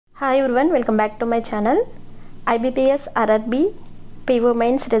Hi everyone, welcome back to my channel. IBPS RRB PO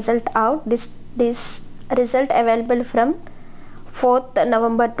mains result out. This result available from 4th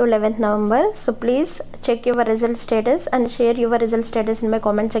November to 11th November. So please check your result status and share your result status in my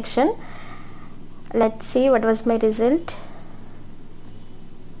comment section. Let's see what was my result.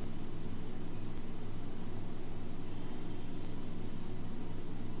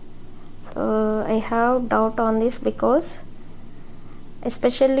 So I have doubt on this because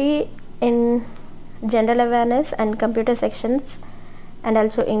especially in general awareness and computer sections and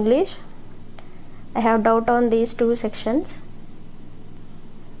also English, I have doubt on these two sections.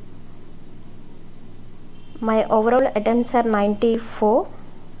 My overall attempts are 94.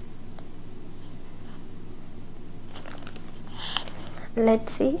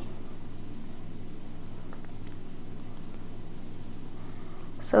 Let's see.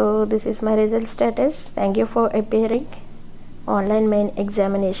 So this is my result status. Thank you for appearing online main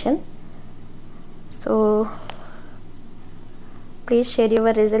examination. So please share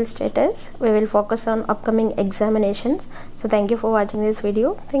your result status. We will focus on upcoming examinations. So thank you for watching this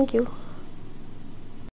video. Thank you.